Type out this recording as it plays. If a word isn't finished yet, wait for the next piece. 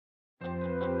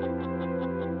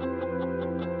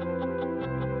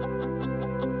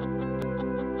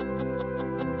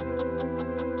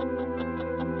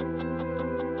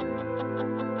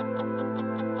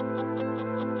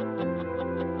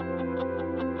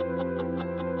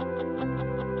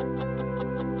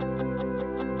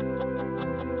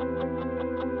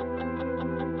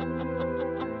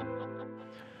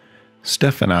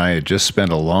Steph and I had just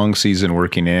spent a long season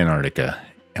working in Antarctica,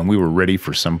 and we were ready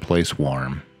for someplace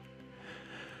warm.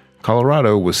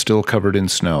 Colorado was still covered in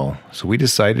snow, so we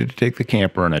decided to take the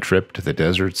camper on a trip to the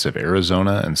deserts of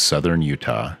Arizona and southern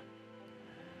Utah.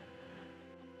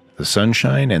 The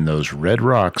sunshine and those red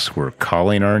rocks were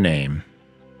calling our name.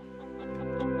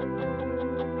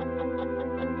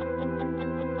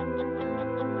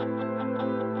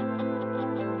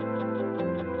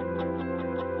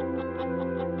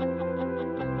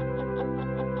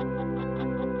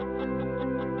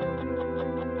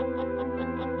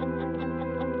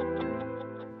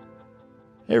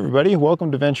 Hey everybody,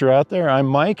 welcome to Venture Out There. I'm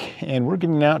Mike, and we're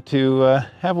getting out to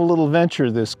have a little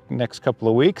venture this next couple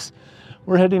of weeks.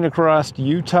 We're heading across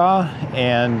Utah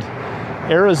and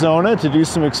Arizona to do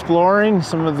some exploring,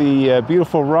 some of the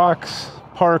beautiful rocks,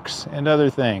 parks, and other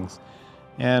things.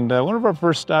 And one of our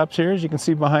first stops here, as you can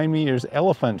see behind me, is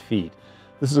Elephant Feet.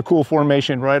 This is a cool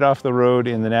formation right off the road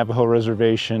in the Navajo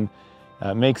Reservation.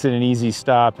 Makes it an easy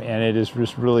stop, and it is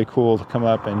just really cool to come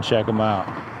up and check them out.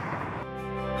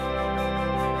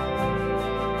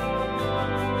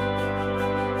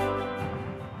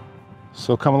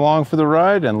 So come along for the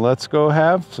ride and let's go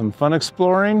have some fun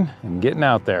exploring and getting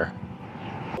out there.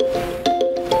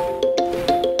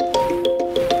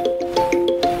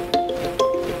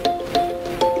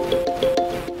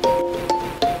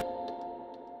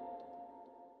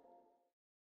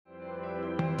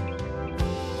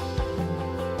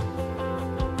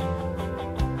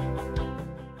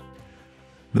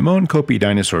 The Moenkopi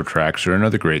dinosaur tracks are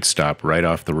another great stop right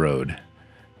off the road.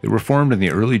 They were formed in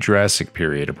the early Jurassic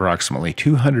period, approximately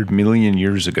 200 million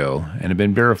years ago, and have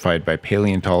been verified by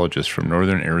paleontologists from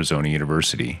Northern Arizona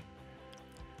University.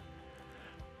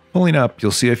 Pulling up,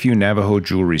 you'll see a few Navajo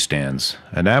jewelry stands.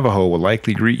 A Navajo will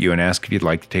likely greet you and ask if you'd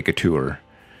like to take a tour.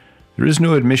 There is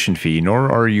no admission fee,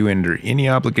 nor are you under any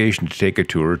obligation to take a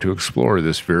tour to explore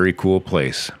this very cool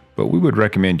place, but we would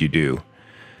recommend you do.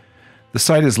 The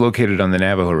site is located on the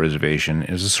Navajo Reservation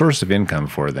and is a source of income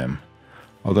for them.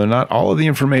 Although not all of the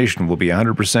information will be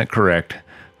 100% correct,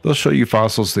 they'll show you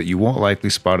fossils that you won't likely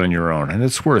spot on your own, and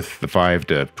it's worth the $5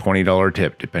 to $20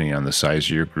 tip depending on the size of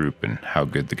your group and how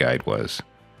good the guide was.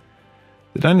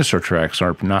 The dinosaur tracks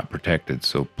are not protected,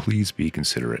 so please be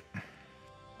considerate.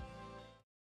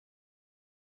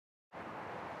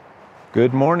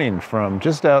 Good morning from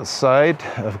just outside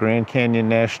of Grand Canyon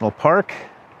National Park.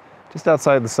 Just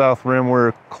outside the South Rim,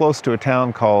 we're close to a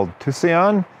town called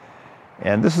Tucson.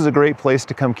 And this is a great place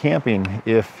to come camping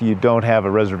if you don't have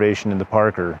a reservation in the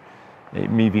park, or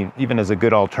maybe even as a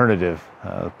good alternative.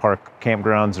 Park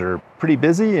campgrounds are pretty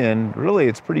busy, and really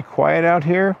it's pretty quiet out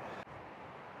here.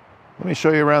 Let me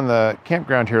show you around the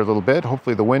campground here a little bit.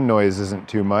 Hopefully the wind noise isn't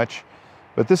too much.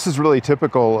 But this is really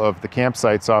typical of the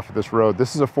campsites off of this road.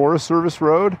 This is a Forest Service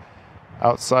road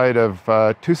outside of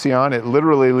Tucson. It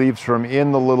literally leaves from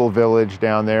in the little village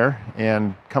down there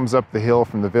and comes up the hill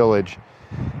from the village.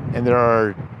 And there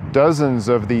are dozens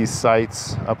of these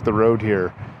sites up the road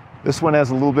here. This one has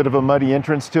a little bit of a muddy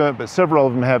entrance to it, but several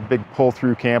of them have big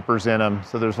pull-through campers in them,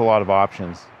 so there's a lot of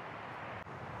options.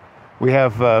 We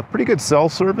have pretty good cell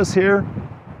service here.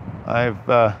 I've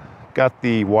got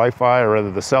the Wi-Fi, or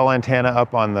rather the cell antenna,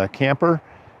 up on the camper,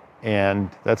 and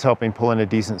that's helping pull in a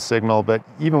decent signal, but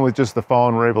even with just the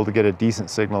phone, we're able to get a decent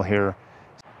signal here.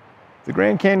 The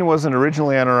Grand Canyon wasn't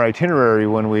originally on our itinerary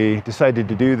when we decided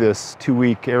to do this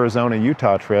 2-week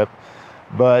Arizona-Utah trip,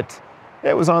 but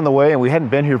it was on the way and we hadn't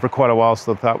been here for quite a while,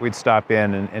 so I thought we'd stop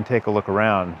in and take a look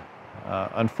around.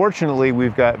 Unfortunately,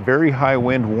 we've got very high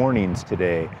wind warnings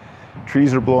today.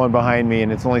 Trees are blowing behind me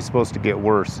and it's only supposed to get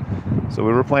worse. So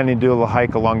we were planning to do a little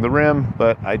hike along the rim,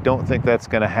 but I don't think that's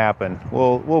going to happen.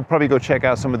 We'll probably go check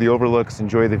out some of the overlooks,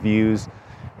 enjoy the views,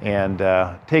 and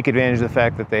take advantage of the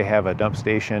fact that they have a dump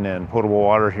station and potable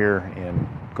water here, and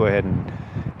go ahead and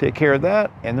take care of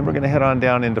that. And then we're going to head on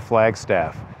down into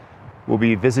Flagstaff. We'll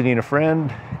be visiting a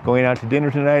friend, going out to dinner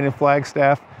tonight in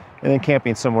Flagstaff, and then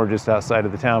camping somewhere just outside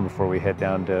of the town before we head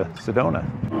down to Sedona.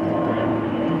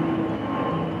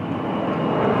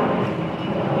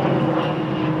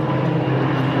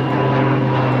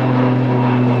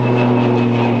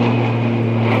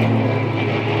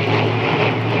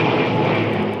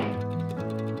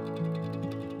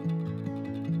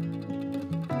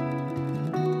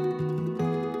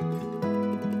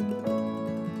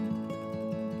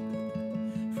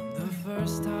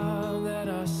 First time that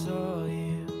I saw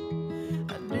you,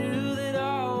 I knew that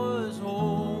I was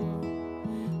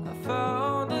home. I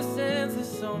found a sense of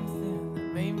something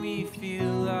that made me feel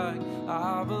like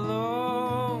I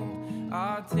belonged.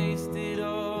 I tasted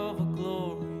of a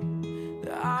glory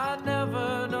that I'd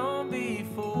never known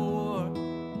before.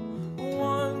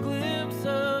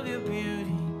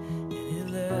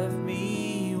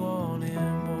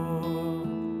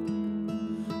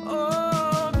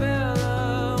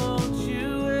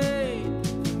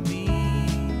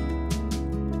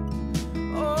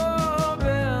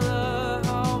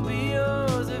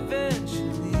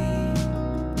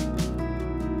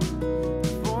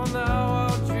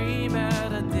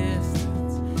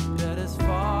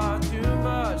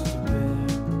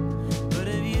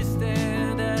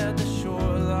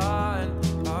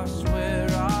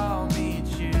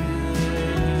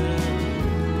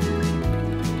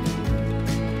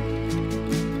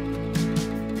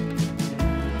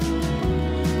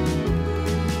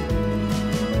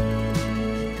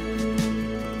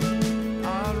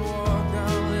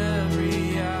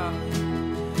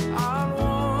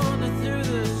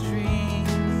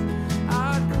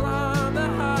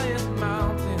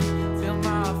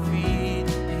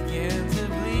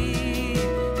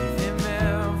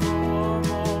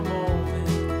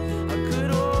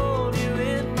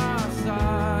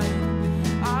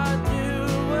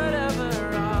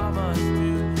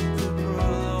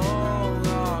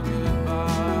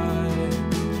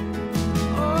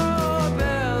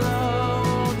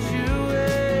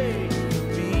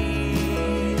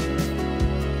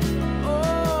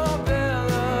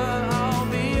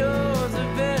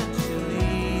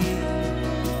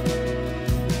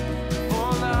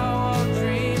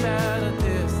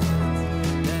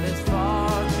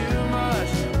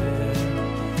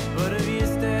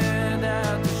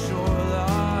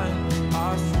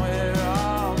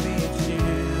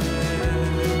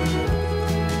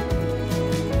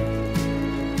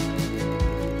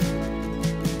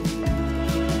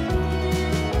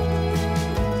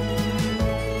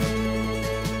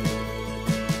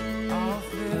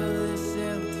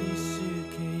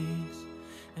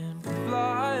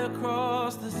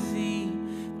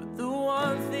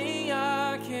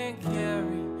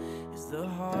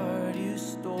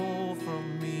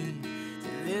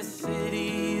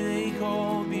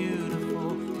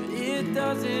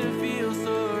 doesn't feel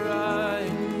so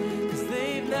right, 'cause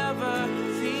they've never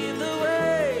seen the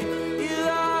way you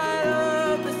light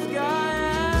up the sky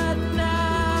at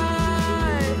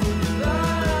night.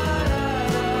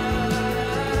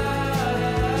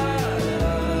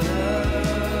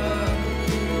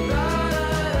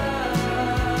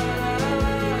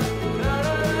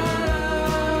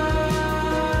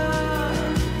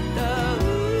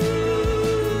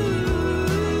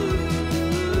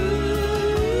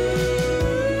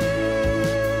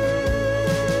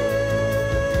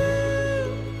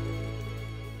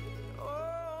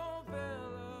 Oh, Bella,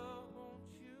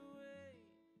 won't you wait?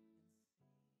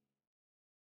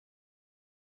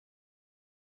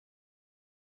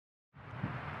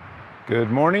 Good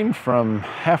morning from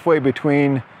halfway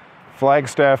between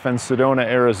Flagstaff and Sedona,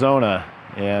 Arizona.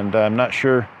 And I'm not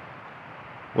sure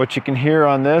what you can hear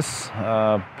on this,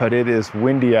 but it is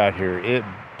windy out here. It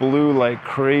blew like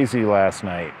crazy last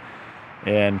night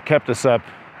and kept us up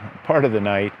part of the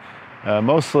night,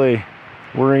 mostly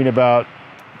worrying about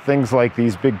things like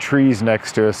these big trees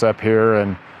next to us up here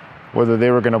and whether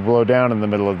they were going to blow down in the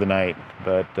middle of the night.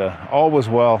 But all was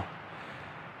well,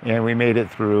 and we made it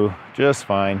through just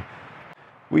fine.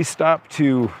 We stopped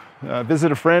to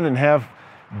visit a friend and have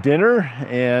dinner,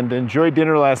 and enjoyed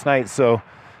dinner last night, so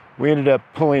we ended up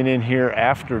pulling in here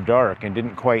after dark and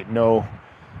didn't quite know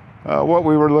what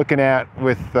we were looking at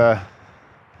with the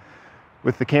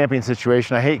camping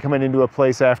situation. I hate coming into a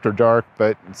place after dark,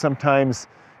 but sometimes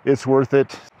it's worth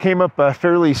it. Came up a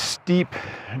fairly steep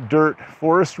dirt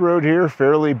forest road here,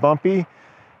 fairly bumpy,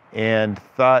 and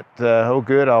thought, oh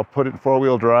good, I'll put it in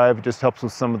four-wheel drive. It just helps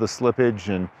with some of the slippage,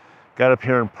 and got up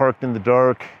here and parked in the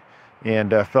dark,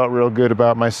 and felt real good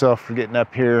about myself for getting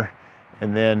up here.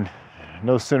 And then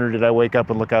no sooner did I wake up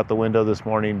and look out the window this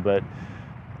morning, but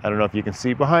I don't know if you can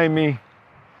see behind me,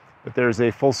 but there's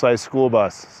a full-size school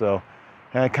bus. So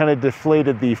I kind of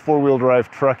deflated the four-wheel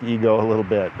drive truck ego a little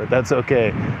bit, but that's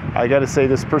okay. I got to say,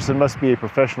 this person must be a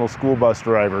professional school bus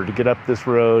driver to get up this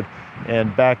road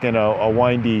and back in a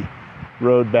windy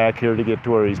road back here to get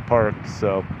to where he's parked.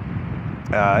 So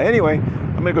anyway,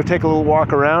 I'm gonna go take a little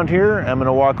walk around here. I'm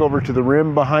gonna walk over to the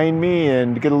rim behind me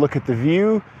and get a look at the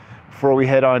view before we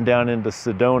head on down into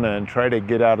Sedona and try to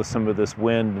get out of some of this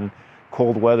wind and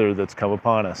cold weather that's come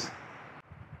upon us.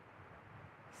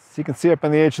 So you can see up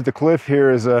on the edge of the cliff here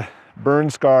is a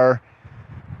burn scar.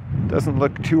 Doesn't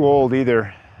look too old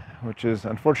either, which is,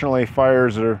 unfortunately,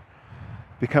 fires are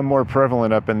become more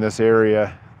prevalent up in this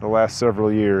area the last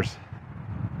several years.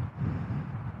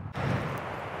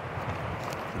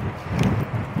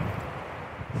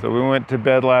 So we went to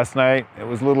bed last night. It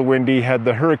was a little windy, had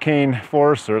the hurricane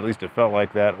force, or at least it felt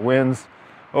like that, winds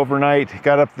overnight.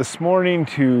 Got up this morning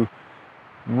to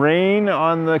rain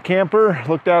on the camper.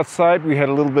 Looked outside, we had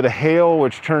a little bit of hail,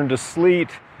 which turned to sleet,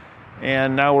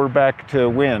 and now we're back to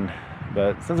wind.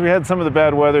 But since we had some of the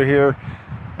bad weather here,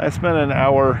 I spent an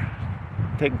hour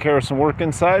taking care of some work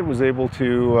inside, was able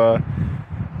to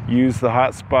use the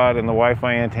hotspot and the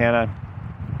Wi-Fi antenna,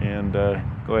 and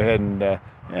go ahead and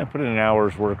put in an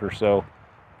hour's work or so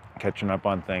catching up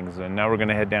on things. And now we're going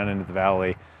to head down into the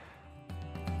valley.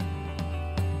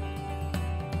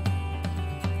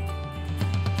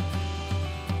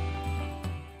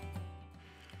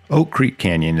 Oak Creek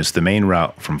Canyon is the main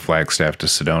route from Flagstaff to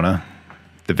Sedona.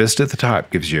 The vista at the top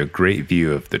gives you a great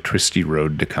view of the twisty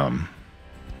road to come.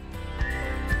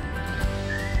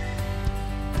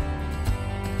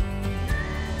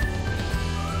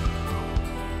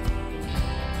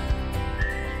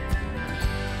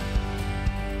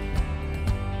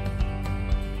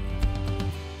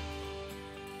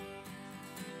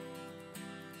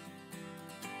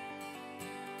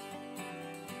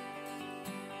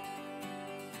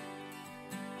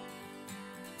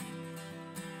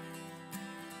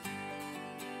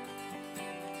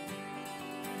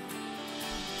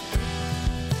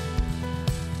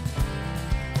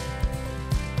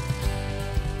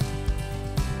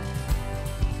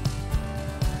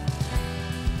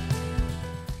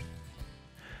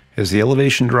 As the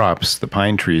elevation drops, the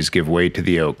pine trees give way to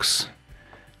the oaks.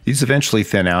 These eventually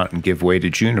thin out and give way to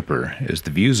juniper as the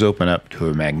views open up to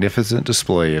a magnificent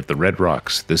display of the red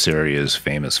rocks this area is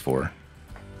famous for.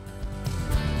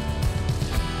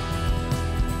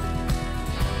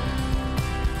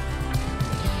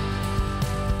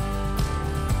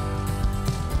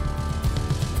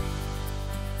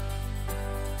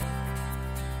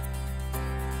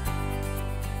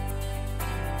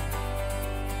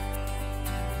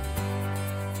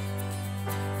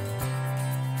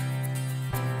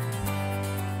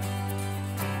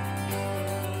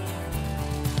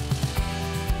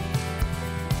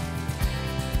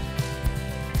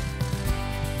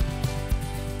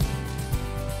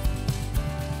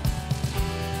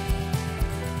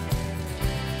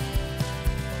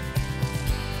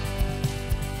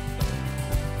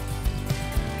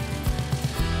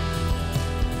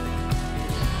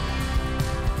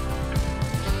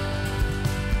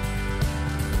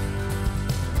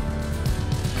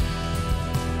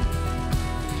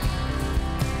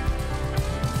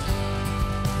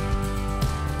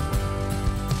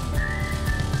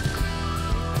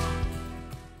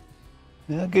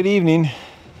 Good evening.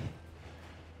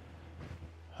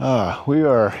 We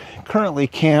are currently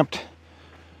camped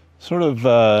sort of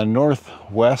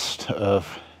northwest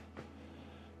of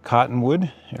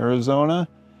Cottonwood, Arizona,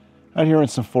 out here in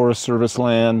some Forest Service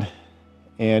land.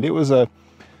 And it was a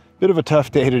bit of a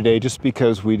tough day today just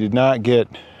because we did not get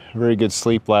very good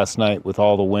sleep last night with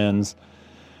all the winds.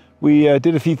 We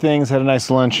did a few things, had a nice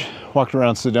lunch, walked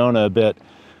around Sedona a bit,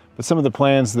 but some of the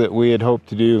plans that we had hoped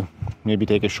to do, maybe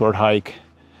take a short hike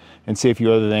and see a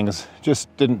few other things,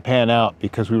 just didn't pan out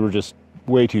because we were just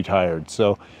way too tired.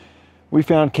 So we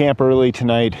found camp early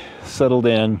tonight, settled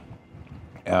in.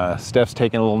 Steph's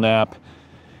taking a little nap,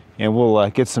 and we'll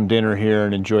get some dinner here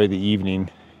and enjoy the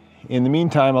evening. In the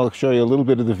meantime, I'll show you a little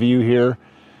bit of the view here.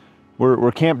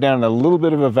 We're camped down in a little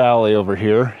bit of a valley over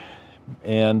here,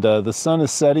 and the sun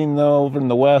is setting though over in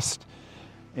the west.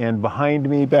 And behind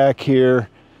me back here,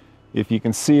 if you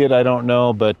can see it, I don't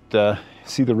know, but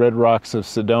see the red rocks of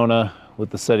Sedona with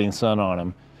the setting sun on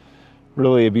them.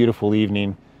 Really a beautiful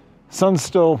evening. Sun's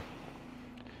still,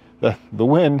 the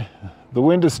wind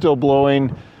is still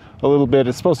blowing a little bit.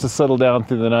 It's supposed to settle down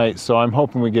through the night, so I'm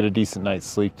hoping we get a decent night's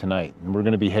sleep tonight. And we're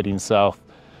going to be heading south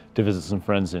to visit some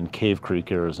friends in Cave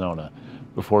Creek, Arizona,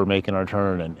 before making our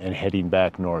turn and heading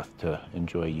back north to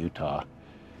enjoy Utah.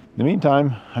 In the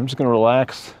meantime, I'm just going to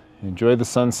relax, enjoy the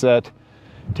sunset,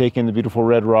 take in the beautiful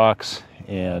red rocks,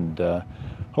 and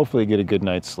hopefully get a good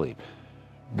night's sleep.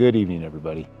 Good evening,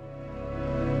 everybody.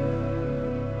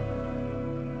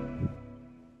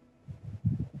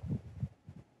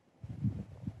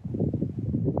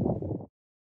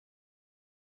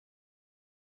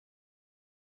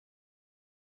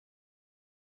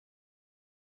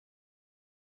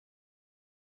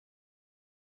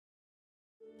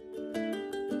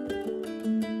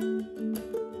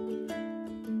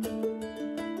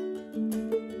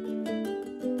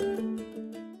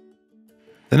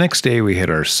 The next day we hit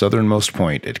our southernmost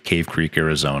point at Cave Creek,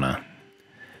 Arizona.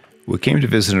 We came to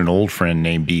visit an old friend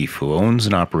named Deef who owns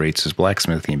and operates his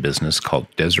blacksmithing business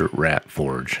called Desert Rat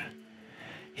Forge.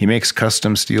 He makes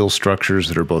custom steel structures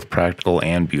that are both practical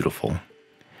and beautiful.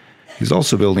 He's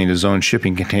also building his own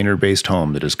shipping container-based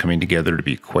home that is coming together to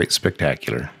be quite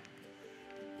spectacular.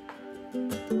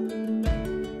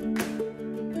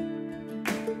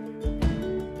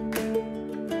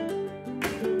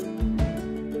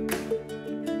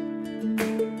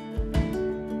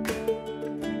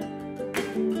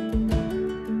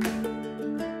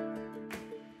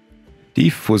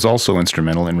 Deef was also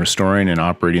instrumental in restoring and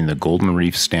operating the Golden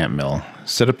Reef Stamp Mill,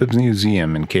 set up as a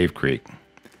museum in Cave Creek.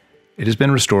 It has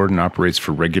been restored and operates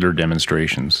for regular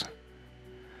demonstrations.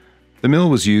 The mill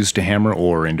was used to hammer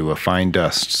ore into a fine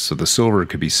dust so the silver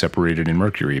could be separated in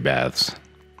mercury baths.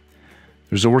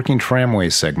 There's a working tramway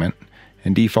segment,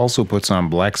 and Deef also puts on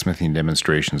blacksmithing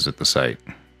demonstrations at the site.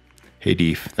 Hey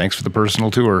Deef, thanks for the personal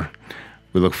tour.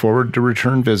 We look forward to a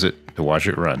return visit to watch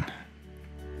it run.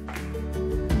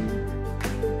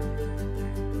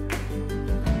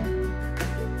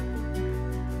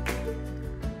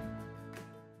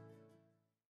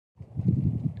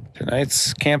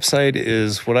 Tonight's campsite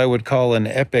is what I would call an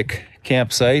epic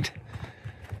campsite.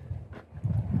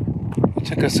 It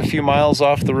took us a few miles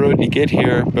off the road to get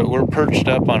here, but we're perched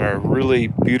up on a really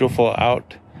beautiful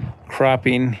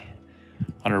outcropping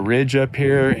on a ridge up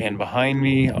here, and behind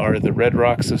me are the red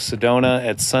rocks of Sedona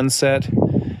at sunset,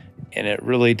 and it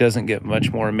really doesn't get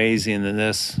much more amazing than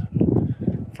this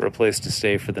for a place to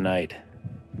stay for the night.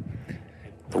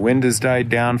 The wind has died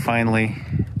down finally.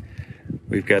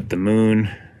 We've got the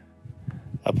moon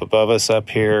up above us up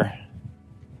here.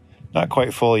 Not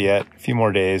quite full yet, a few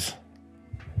more days.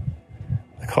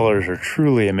 The colors are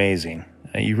truly amazing.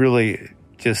 You really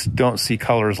just don't see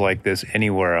colors like this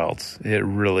anywhere else. It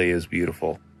really is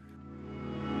beautiful.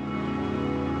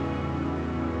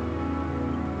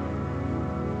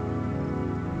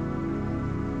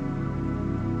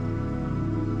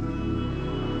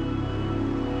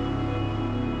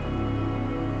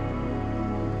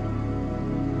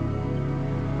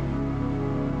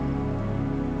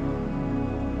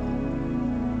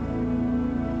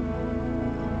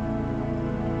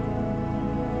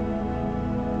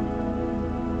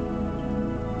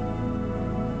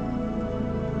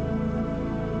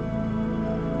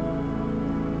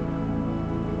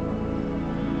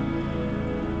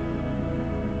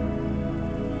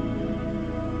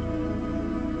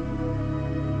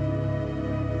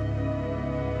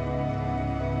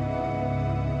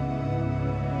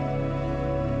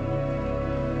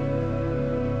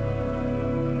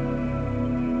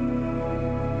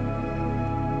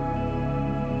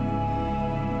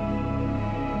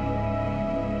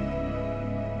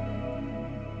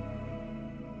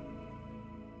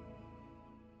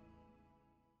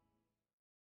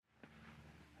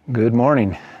 Good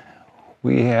morning.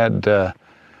 We had a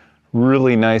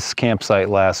really nice campsite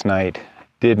last night.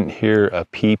 Didn't hear a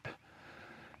peep,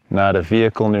 not a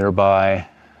vehicle nearby.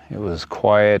 It was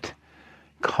quiet,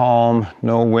 calm,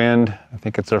 no wind. I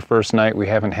think it's our first night we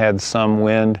haven't had some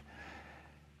wind.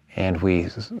 And we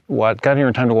got here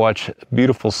in time to watch a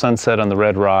beautiful sunset on the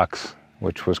Red Rocks,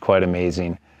 which was quite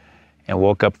amazing. And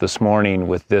woke up this morning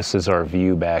with this as our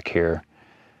view back here.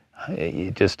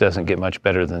 It just doesn't get much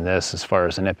better than this as far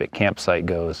as an epic campsite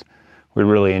goes. We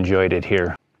really enjoyed it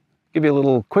here. Give you a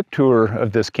little quick tour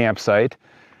of this campsite.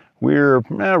 We're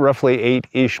roughly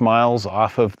 8-ish miles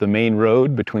off of the main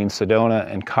road between Sedona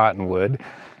and Cottonwood.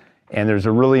 And there's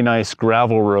a really nice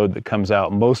gravel road that comes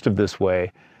out most of this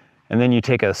way. And then you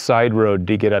take a side road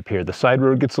to get up here. The side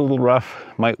road gets a little rough,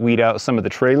 might weed out some of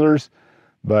the trailers,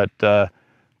 but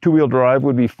two-wheel drive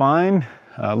would be fine.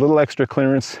 A little extra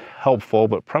clearance, helpful,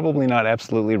 but probably not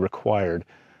absolutely required.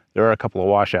 There are a couple of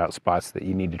washout spots that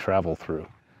you need to travel through.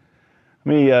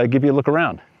 Let me give you a look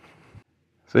around.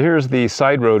 So here's the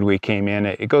side road we came in.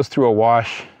 It goes through a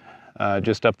wash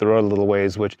just up the road a little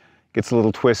ways, which gets a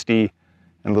little twisty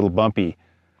and a little bumpy.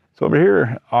 So over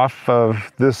here off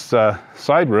of this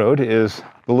side road is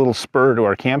the little spur to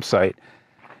our campsite.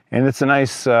 And it's a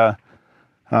nice, I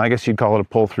guess you'd call it a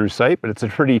pull-through site, but it's a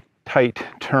pretty tight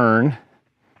turn.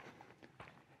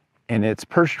 And it's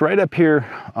perched right up here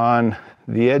on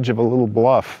the edge of a little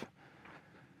bluff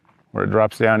where it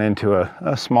drops down into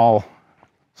a small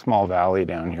valley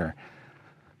down here.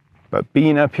 But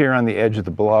being up here on the edge of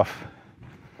the bluff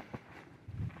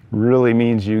really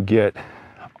means you get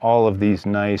all of these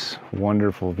nice,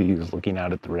 wonderful views looking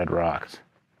out at the Red Rocks.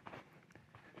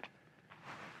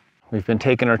 We've been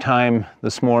taking our time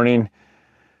this morning.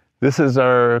 This is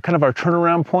our kind of our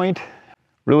turnaround point.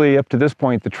 Really up to this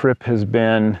point, the trip has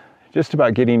been just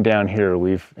about getting down here.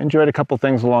 We've enjoyed a couple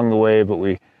things along the way, but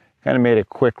we kind of made a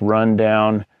quick run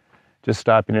down, just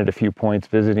stopping at a few points,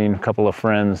 visiting a couple of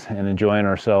friends and enjoying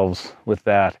ourselves with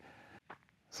that.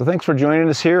 So thanks for joining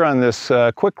us here on this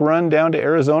quick run down to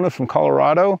Arizona from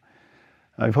Colorado.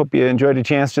 I hope you enjoyed a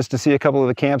chance just to see a couple of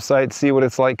the campsites, see what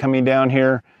it's like coming down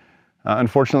here.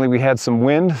 Unfortunately, we had some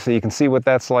wind, so you can see what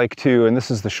that's like too. And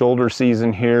this is the shoulder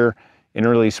season here in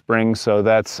early spring, so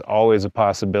that's always a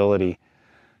possibility.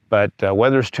 But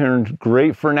weather's turned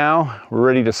great for now. We're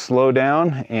ready to slow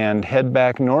down and head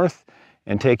back north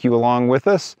and take you along with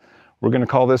us. We're going to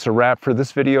call this a wrap for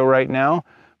this video right now.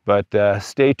 But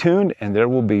stay tuned, and there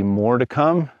will be more to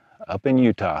come up in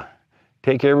Utah.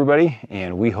 Take care, everybody,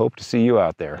 and we hope to see you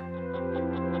out there.